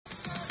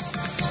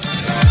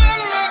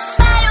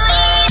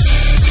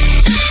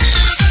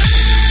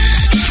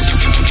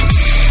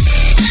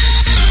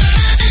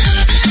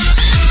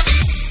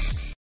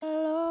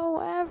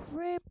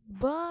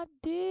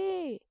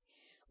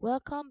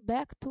welcome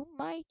back to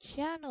my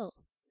channel.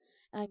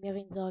 I'm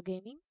Yarin Zohar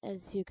Gaming,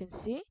 as you can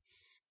see,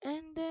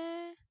 and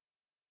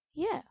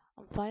yeah,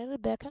 I'm finally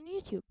back on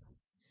YouTube.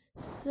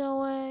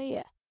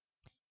 Yeah,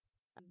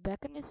 I'm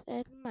back on this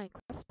at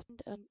Minecraft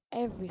and on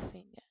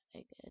everything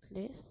at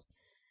least.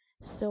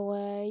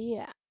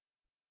 Yeah,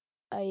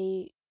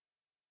 I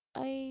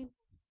I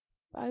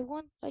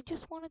I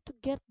just wanted to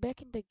get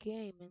back in the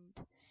game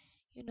and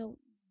you know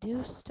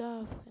do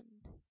stuff and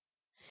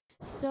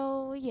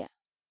yeah.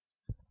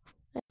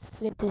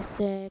 Let's leave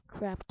this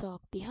crap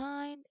talk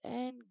behind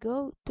and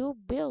go to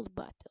build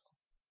battle.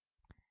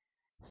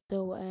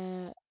 So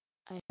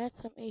I had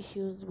some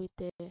issues with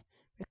the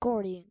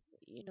recording.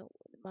 You know,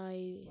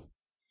 my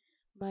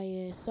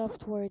my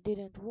software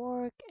didn't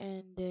work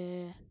and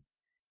it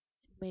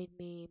made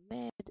me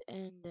mad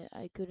and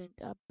I couldn't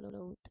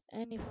upload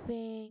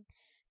anything,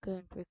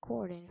 couldn't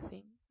record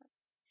anything.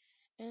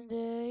 And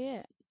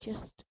yeah,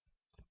 just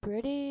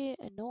pretty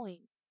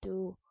annoying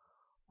to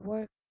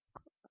work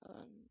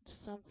on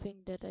something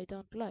that I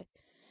don't like.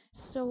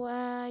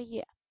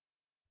 Yeah,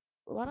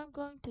 what I'm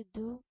going to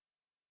do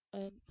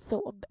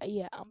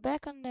yeah, I'm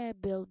back on the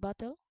build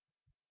battle,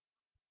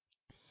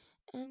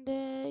 and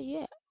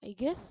yeah, I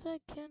guess I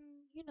can,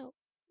 you know,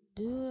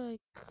 do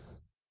like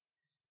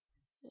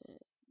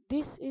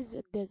this is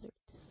a desert.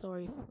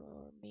 Sorry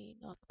for me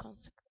not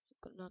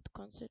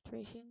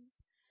concentrating.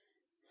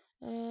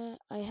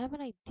 I have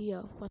an idea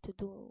of what to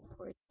do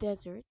for a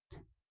desert.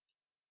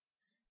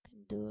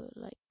 Can do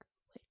like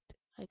wait,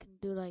 I can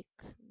do like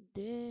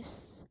this,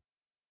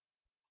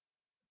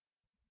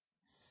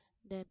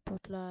 then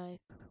put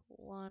like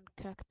one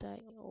cacti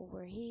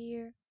over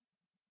here,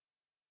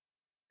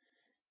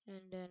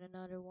 and then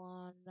another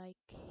one like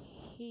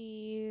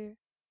here.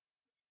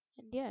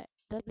 And yeah,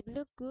 does it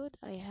look good?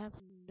 I have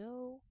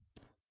no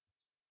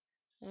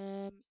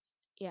um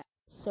yeah.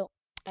 So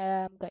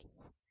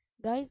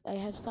guys, I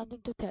have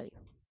something to tell you.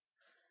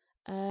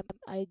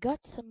 I got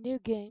some new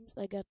games.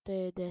 I got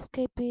the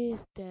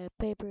Escapist, the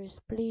Papers,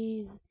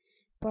 Please,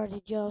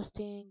 Party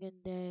Jousting,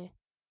 and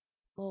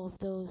more of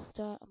those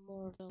stuff.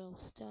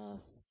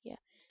 Yeah.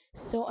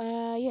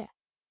 Yeah.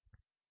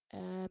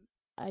 Um,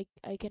 I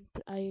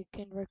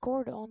can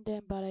record on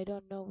them, but I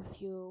don't know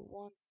if you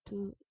want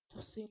to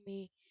see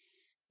me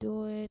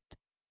do it.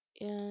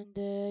 And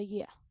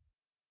yeah.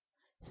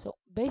 So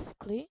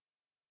basically,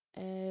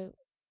 uh,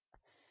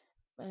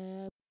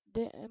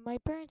 my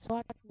parents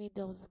bought me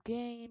those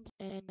games,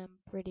 and I'm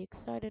pretty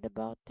excited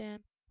about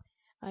them.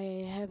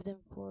 I have them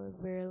for a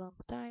very long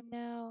time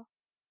now.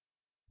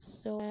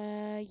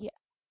 Yeah,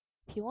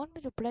 if you want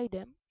me to play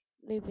them,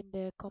 leave in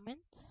the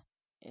comments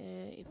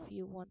if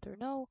you want or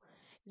no.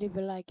 Leave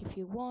a like if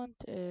you want.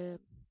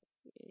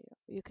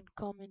 You can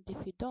comment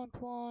if you don't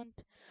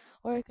want,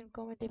 or you can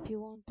comment if you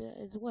want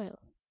as well.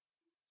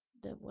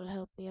 That will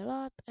help me a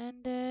lot.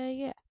 And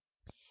yeah.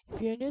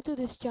 If you're new to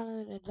this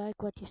channel and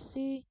like what you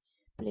see,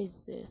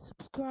 please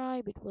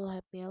subscribe. It will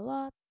help me a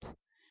lot.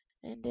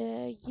 And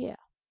yeah,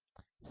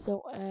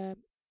 so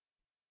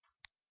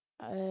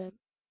um,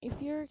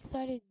 if you're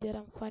excited that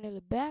I'm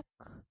finally back,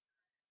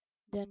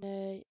 then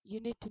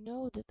you need to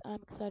know that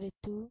I'm excited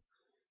too,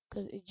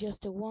 because it's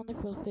just a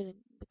wonderful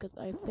feeling. Because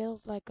I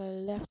felt like I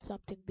left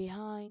something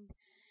behind,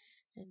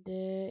 and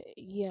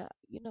yeah,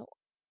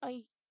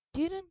 I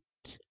didn't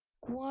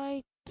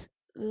quite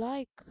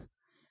like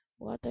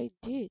what I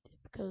did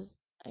because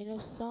I know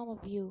some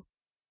of you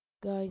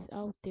guys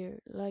out there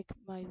like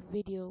my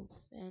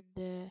videos,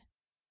 and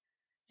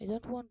I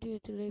don't want you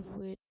to live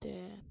with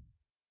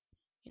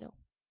you know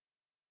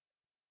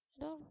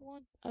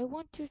I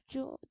want you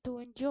to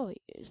enjoy.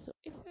 So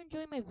if you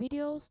enjoy my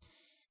videos,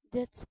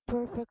 that's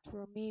perfect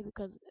for me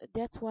because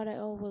that's what I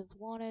always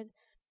wanted,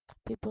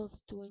 people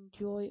to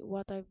enjoy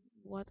what I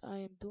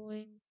am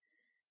doing,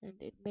 and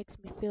it makes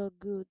me feel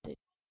good that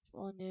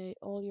on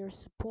all your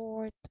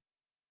support.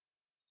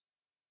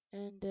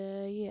 And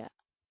yeah,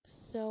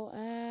 so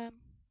I'm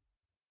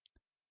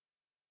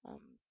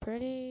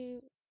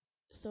pretty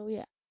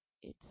yeah,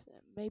 it's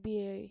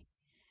maybe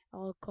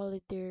I'll call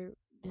it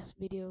this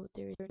video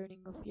the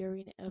returning of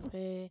Yarin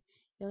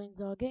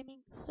Zohar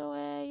Gaming.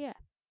 Yeah,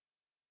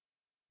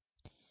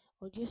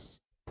 I'll just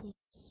put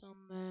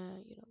some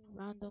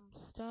random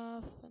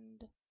stuff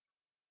and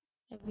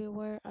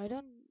everywhere. I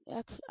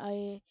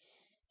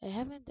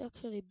haven't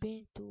actually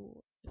been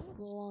to a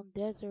full-on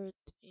desert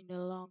in a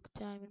long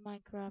time in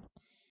Minecraft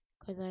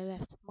because I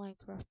left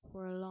Minecraft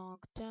for a long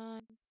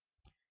time.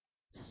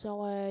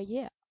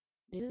 Yeah,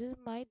 this is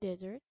my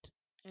desert.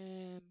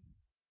 Um,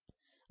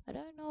 I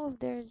don't know if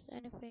there's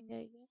anything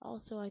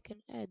I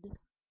can add.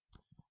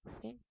 I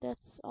think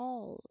that's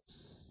all.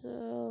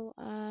 So,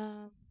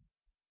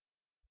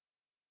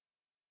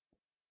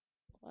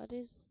 what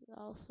is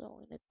also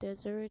in the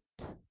desert?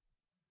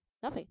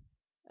 Nothing.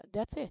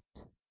 That's it.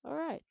 All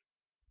right.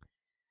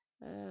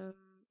 Um,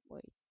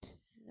 wait.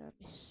 Let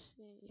me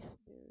see if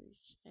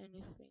there's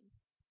anything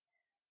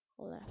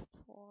left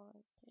for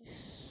this.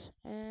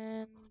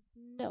 And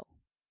no.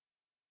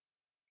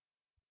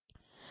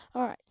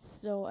 All right.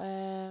 So,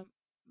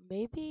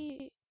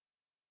 maybe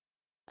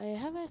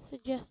have a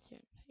suggestion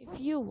if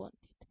you want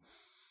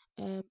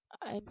it.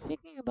 I'm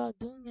thinking about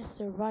doing a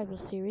survival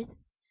series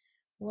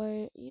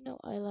where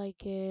I like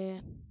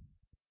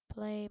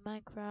play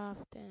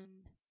Minecraft, and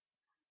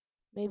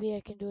maybe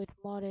I can do it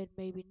modded,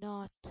 maybe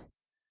not.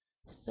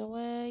 So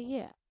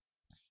yeah,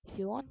 if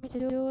you want me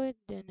to do it,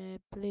 then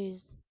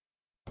please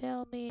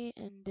tell me,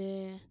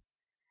 and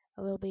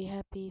I will be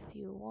happy if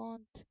you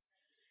want.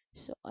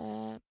 So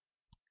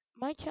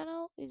my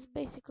channel is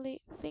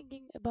basically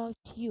thinking about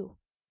you,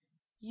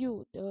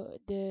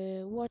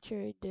 the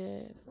watcher,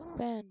 the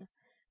fan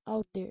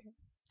out there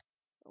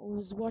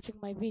who's watching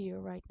my video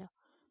right now.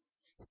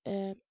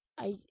 Um,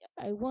 I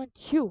I want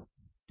you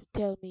to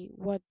tell me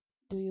what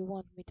do you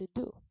want me to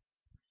do,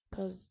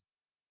 cause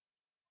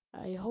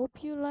I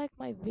hope you like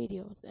my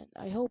videos, and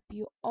I hope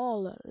you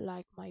all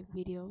like my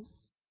videos.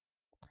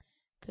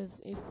 Cause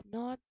if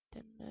not,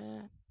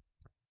 then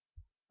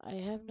I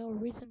have no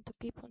reason to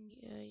keep on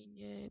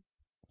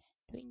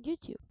doing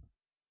YouTube.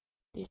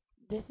 This,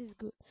 this is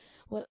good.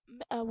 Well,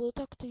 I will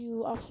talk to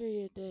you after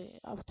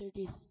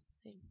this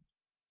thing.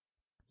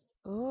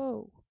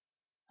 Oh,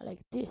 I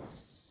like this.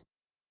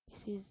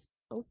 This is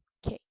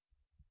okay.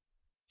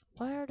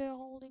 Why are they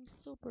holding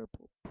super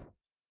poop?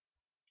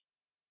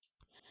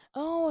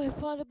 Oh, I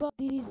thought about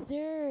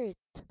dessert.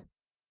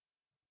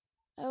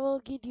 I will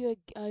give you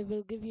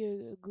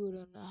a good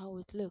on how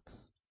it looks.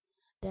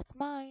 That's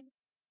mine.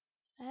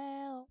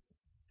 Hello,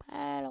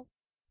 hello,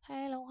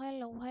 hello,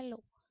 hello,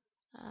 hello.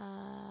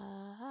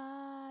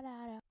 Da,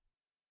 da.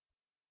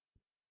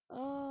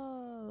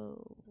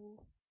 Oh,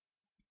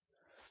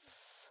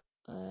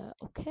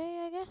 okay,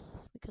 I guess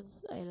because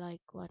I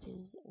like what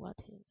is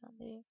on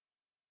there.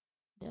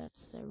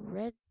 That's a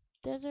red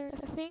desert,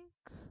 I think.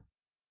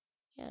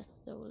 Yes,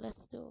 so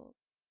let's do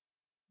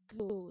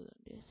gold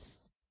on this.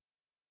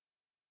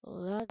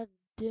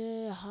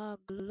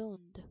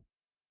 Ladehaglund.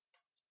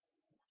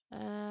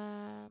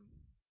 Um,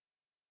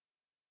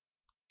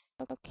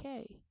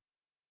 okay.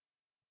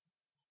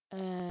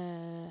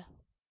 Uh,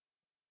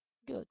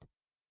 good.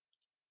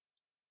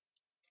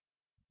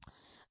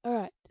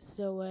 Alright,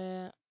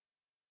 so,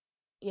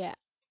 yeah,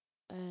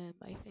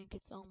 I think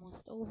it's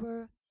almost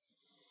over.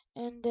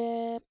 And,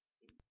 toner,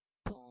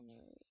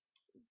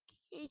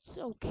 it's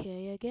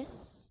okay, I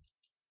guess.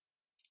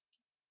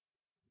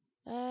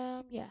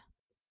 Yeah,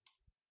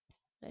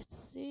 let's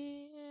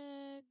see.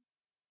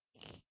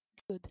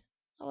 Good.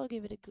 I will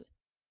give it a good.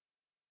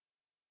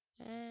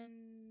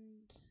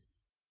 And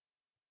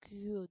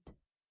good.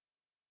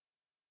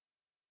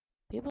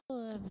 People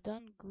have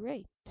done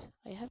great,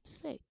 I have to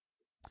say.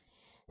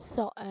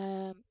 So,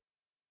 uh,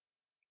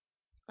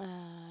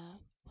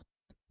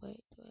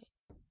 wait.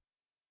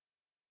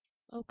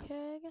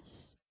 Okay, I guess.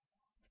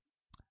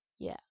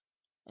 Yeah.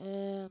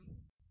 Um,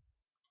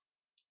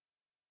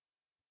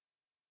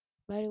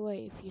 by the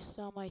way, if you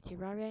saw my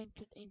Terraria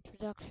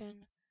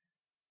introduction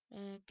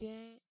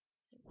game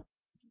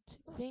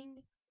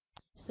thing,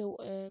 so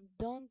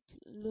don't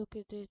look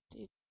at it.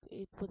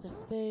 It was a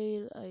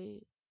fail.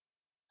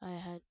 I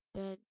had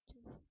bad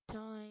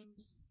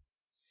times,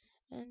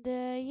 and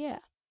yeah.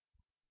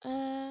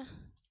 I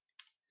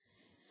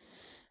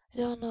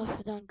don't know if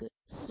I've done good.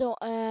 So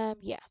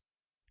yeah,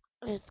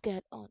 let's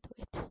get on to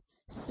it.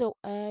 So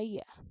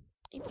yeah,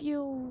 if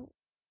you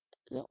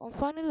so I'm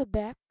finally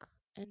back,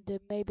 and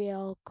maybe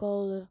I'll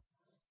call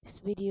this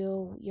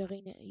video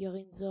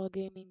Yarin Zohar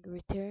Gaming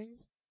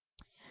Returns.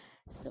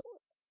 So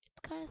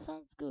it kind of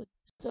sounds good.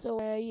 So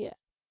yeah,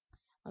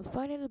 I'm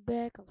finally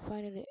back.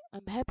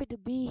 I'm happy to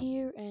be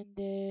here,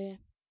 and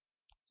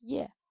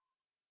yeah,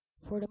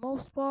 for the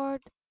most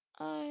part,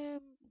 I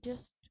am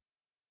just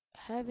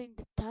having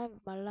the time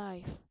of my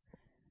life,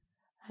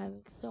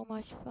 having so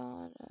much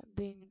fun,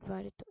 being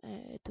invited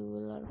to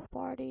a lot of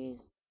parties,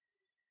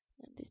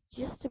 and it's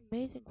just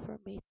amazing for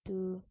me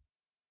to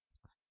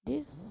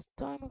this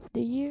time of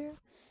the year,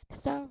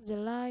 this time of the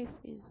life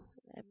is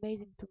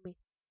amazing to me.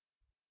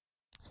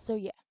 So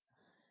yeah,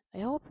 I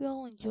hope you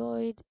all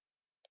enjoyed.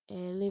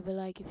 Leave a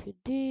like if you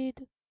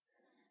did,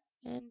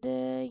 and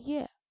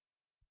yeah,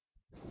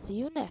 see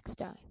you next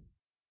time.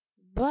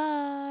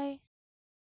 Bye.